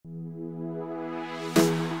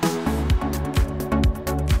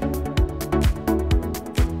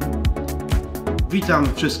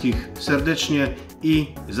Witam wszystkich serdecznie i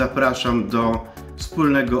zapraszam do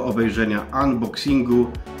wspólnego obejrzenia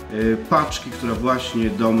unboxingu paczki, która właśnie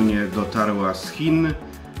do mnie dotarła z Chin,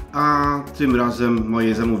 a tym razem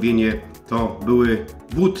moje zamówienie to były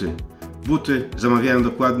buty. Buty zamawiałem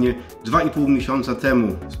dokładnie 2,5 miesiąca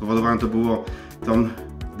temu. Spowodowane to było tą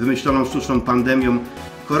wymyśloną sztuczną pandemią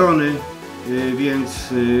korony, więc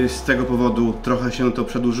z tego powodu trochę się to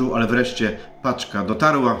przedłużyło, ale wreszcie paczka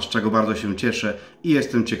dotarła, z czego bardzo się cieszę i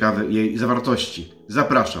jestem ciekawy jej zawartości.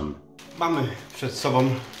 Zapraszam. Mamy przed sobą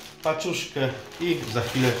paczuszkę i za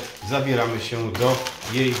chwilę zabieramy się do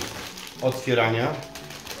jej otwierania.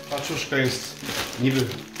 Paczuszka jest niby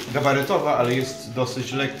gabarytowa, ale jest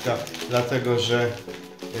dosyć lekka, dlatego że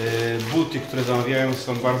buty, które zamawiają,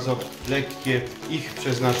 są bardzo lekkie. Ich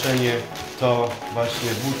przeznaczenie to właśnie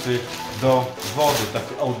buty do wody,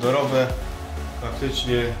 takie outdoorowe.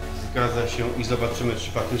 Faktycznie zgadza się i zobaczymy,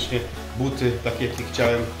 czy faktycznie buty takie, jakie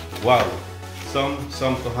chciałem. Wow!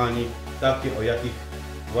 Są kochani, takie, o jakich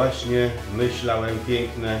właśnie myślałem.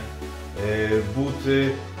 Piękne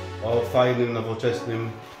buty o fajnym, nowoczesnym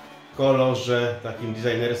kolorze, takim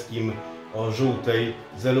designerskim, o żółtej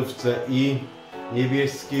zelówce i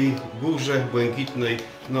niebieskiej górze, błękitnej.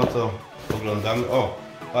 No to oglądamy. O,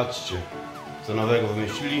 patrzcie, co nowego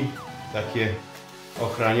wymyślili. Takie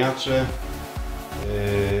ochraniacze,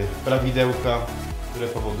 prawidełka, które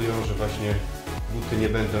powodują, że właśnie buty nie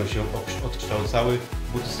będą się odkształcały.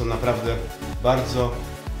 Buty są naprawdę bardzo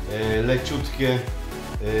leciutkie,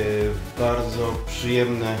 bardzo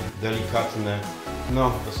przyjemne, delikatne.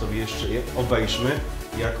 No to sobie jeszcze je obejrzmy,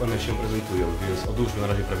 jak one się prezentują. Więc odłóżmy na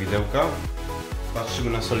razie prawidełka. Patrzymy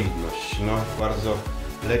na solidność. No bardzo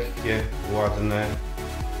lekkie, ładne,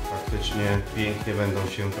 faktycznie pięknie będą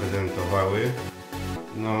się prezentowały.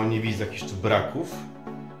 No nie widzę jakichś tu braków.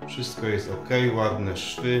 Wszystko jest ok, ładne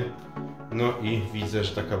szwy. No i widzę,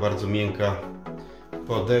 że taka bardzo miękka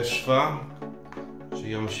podeszwa. Czy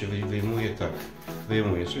ją się wyjmuje? Tak,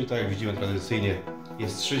 wyjmuje. Czyli tak jak widzimy tradycyjnie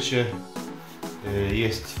jest szycie,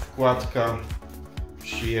 jest wkładka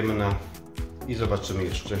przyjemna i zobaczymy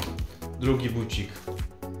jeszcze drugi bucik.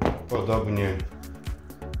 Podobnie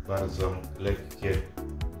bardzo lekkie,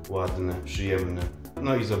 ładne, przyjemne.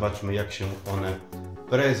 No i zobaczmy, jak się one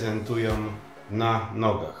prezentują na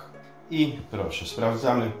nogach. I proszę,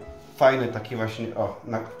 sprawdzamy. Fajne takie właśnie,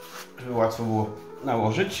 żeby łatwo było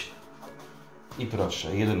nałożyć. I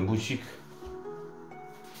proszę, jeden bucik.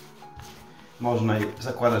 Można je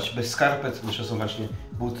zakładać bez skarpet, gdyż to są właśnie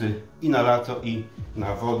buty i na lato, i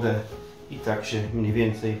na wodę. I tak się mniej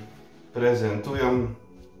więcej prezentują.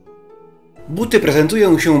 Buty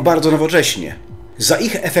prezentują się bardzo nowocześnie. Za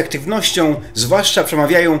ich efektywnością zwłaszcza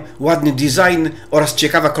przemawiają ładny design oraz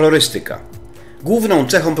ciekawa kolorystyka. Główną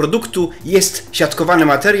cechą produktu jest siatkowany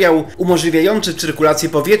materiał umożliwiający cyrkulację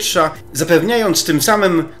powietrza, zapewniając tym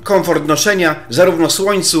samym komfort noszenia zarówno w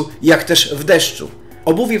słońcu, jak też w deszczu.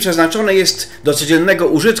 Obuwie przeznaczone jest do codziennego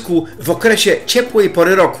użytku w okresie ciepłej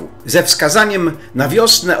pory roku, ze wskazaniem na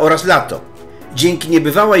wiosnę oraz lato. Dzięki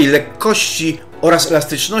niebywałej lekkości oraz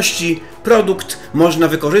elastyczności produkt można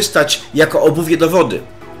wykorzystać jako obuwie do wody.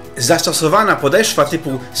 Zastosowana podeszwa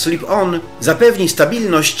typu slip-on zapewni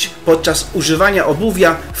stabilność podczas używania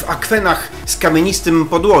obuwia w akwenach z kamienistym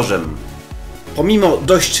podłożem. Pomimo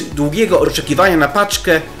dość długiego oczekiwania na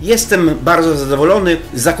paczkę, jestem bardzo zadowolony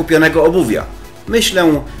z zakupionego obuwia.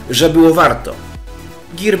 Myślę, że było warto.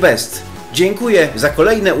 Gearbest. Dziękuję za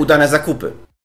kolejne udane zakupy.